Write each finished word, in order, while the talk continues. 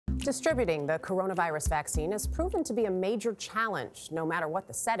Distributing the coronavirus vaccine has proven to be a major challenge, no matter what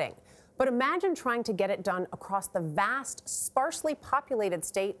the setting. But imagine trying to get it done across the vast, sparsely populated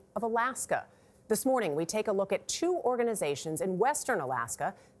state of Alaska. This morning, we take a look at two organizations in western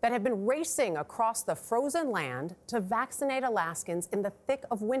Alaska that have been racing across the frozen land to vaccinate Alaskans in the thick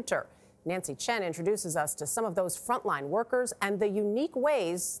of winter. Nancy Chen introduces us to some of those frontline workers and the unique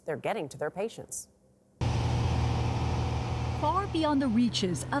ways they're getting to their patients. Far beyond the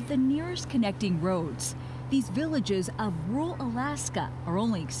reaches of the nearest connecting roads, these villages of rural Alaska are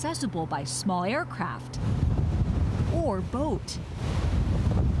only accessible by small aircraft or boat.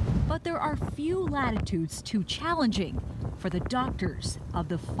 But there are few latitudes too challenging for the doctors of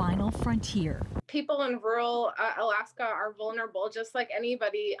the final frontier. People in rural Alaska are vulnerable, just like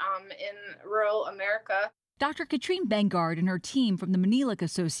anybody in rural America. Dr. Katrine Bengard and her team from the Manilik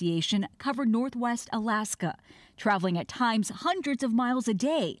Association cover Northwest Alaska, traveling at times hundreds of miles a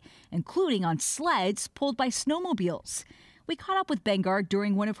day, including on sleds pulled by snowmobiles. We caught up with Bengard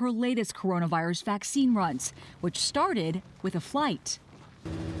during one of her latest coronavirus vaccine runs, which started with a flight.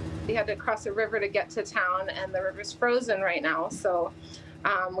 We had to cross a river to get to town, and the river's frozen right now, so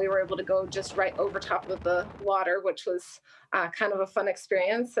we were able to go just right over top of the water, which was kind of a fun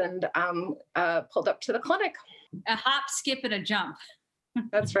experience, and pulled up to the clinic. A hop, skip, and a jump.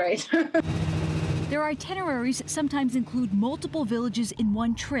 That's right. Their itineraries sometimes include multiple villages in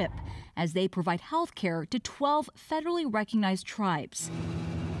one trip, as they provide health care to 12 federally recognized tribes.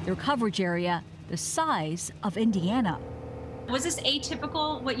 Their coverage area, the size of Indiana. Was this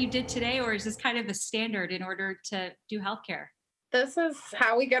atypical, what you did today, or is this kind of a standard in order to do healthcare? This is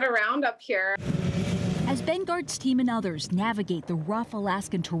how we get around up here. As Bengard's team and others navigate the rough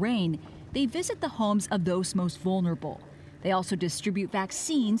Alaskan terrain, they visit the homes of those most vulnerable. They also distribute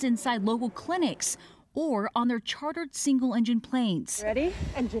vaccines inside local clinics or on their chartered single-engine planes. Ready?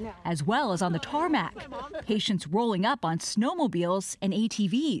 Engine out. As well as on the tarmac, patients rolling up on snowmobiles and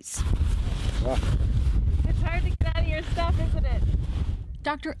ATVs. It's hard to get out of your stuff, isn't it?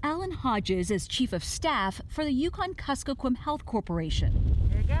 Dr. Alan Hodges is chief of staff for the Yukon-Kuskokwim Health Corporation.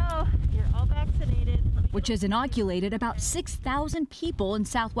 Here you go. You're all vaccinated. Which has inoculated about 6,000 people in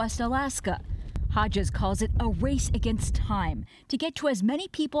southwest Alaska. Hodges calls it a race against time to get to as many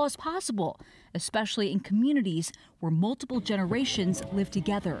people as possible, especially in communities where multiple generations live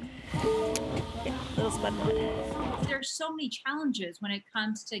together. Yeah, little spud head. There's so many challenges when it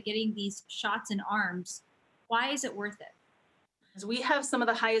comes to getting these shots in arms. Why is it worth it? We have some of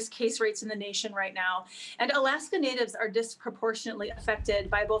the highest case rates in the nation right now, and Alaska Natives are disproportionately affected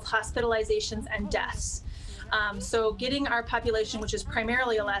by both hospitalizations and deaths. So getting our population, which is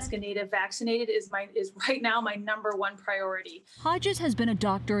primarily Alaska Native, vaccinated is right now my #1 priority. Hodges has been a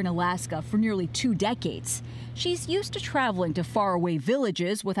doctor in Alaska for nearly 2 decades. She's used to traveling to faraway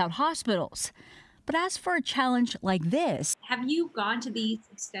villages without hospitals. But as for a challenge like this, have you gone to these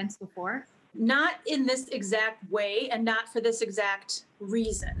extents before? Not in this exact way and not for this exact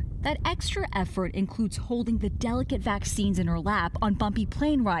reason. That extra effort includes holding the delicate vaccines in her lap on bumpy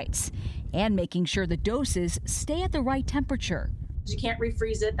plane rides and making sure the doses stay at the right temperature. You can't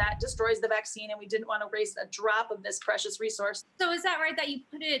refreeze it. That destroys the vaccine, and we didn't want to waste a drop of this precious resource. So is that right that you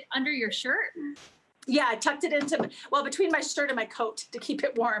put it under your shirt? Yeah, I tucked it between my shirt and my coat to keep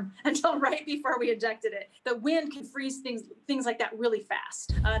it warm until right before we injected it. The wind can freeze things like that really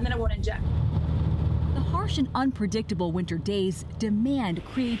fast, and then it won't inject. The harsh and unpredictable winter days demand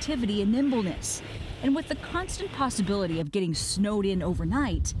creativity and nimbleness. And with the constant possibility of getting snowed in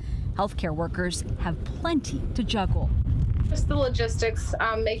overnight, healthcare workers have plenty to juggle. Just the logistics,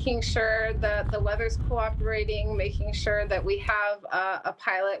 making sure that the weather's cooperating, making sure that we have a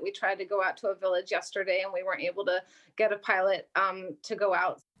pilot. We tried to go out to a village yesterday and we weren't able to get a pilot to go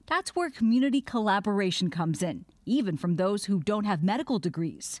out. That's where community collaboration comes in, even from those who don't have medical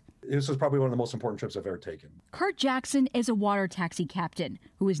degrees. This was probably one of the most important trips I've ever taken. Kurt Jackson is a water taxi captain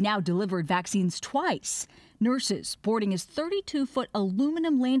who has now delivered vaccines twice. Nurses boarding his 32-foot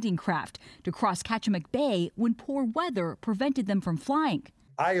aluminum landing craft to cross Kachemak Bay when poor weather prevented them from flying.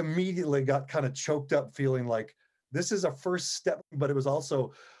 I immediately got kind of choked up feeling like this is a first step, but it was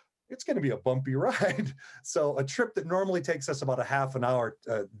also, it's going to be a bumpy ride. So a trip that normally takes us about a half an hour,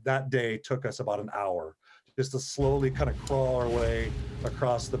 that day took us about an hour. Just to slowly kind of crawl our way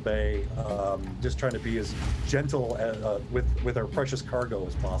across the bay, just trying to be as gentle with our precious cargo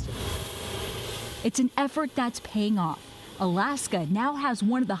as possible. It's an effort that's paying off. Alaska now has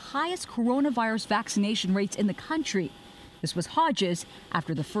one of the highest coronavirus vaccination rates in the country. This was Hodges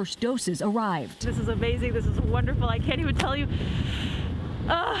after the first doses arrived. This is amazing. This is wonderful. I can't even tell you.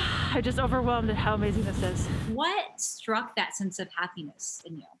 I'm just overwhelmed at how amazing this is. What struck that sense of happiness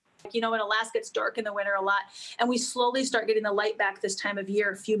in you? You know, in Alaska, it's dark in the winter a lot, and we slowly start getting the light back this time of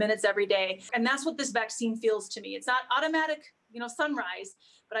year, a few minutes every day. And that's what this vaccine feels to me. It's not automatic, you know, sunrise,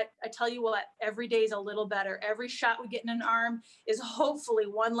 but I tell you what, every day is a little better. Every shot we get in an arm is hopefully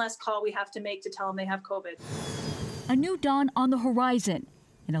one less call we have to make to tell them they have COVID. A new dawn on the horizon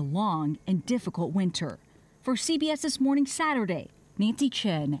in a long and difficult winter. For CBS This Morning Saturday, Nancy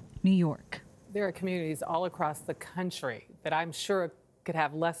Chen, New York. There are communities all across the country that I'm sure could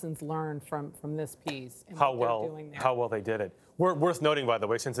have lessons learned from this piece. And how well they did it. Worth noting, by the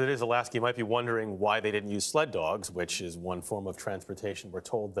way, since it is Alaska, you might be wondering why they didn't use sled dogs, which is one form of transportation. We're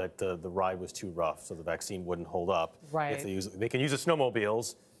told that the ride was too rough, so the vaccine wouldn't hold up. Right. If they can use the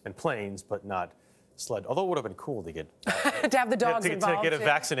snowmobiles and planes, but not sled. Although it would have been cool to get to have the dogs to involved. To get a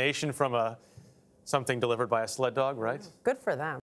vaccination from something delivered by a sled dog, right? Good for them.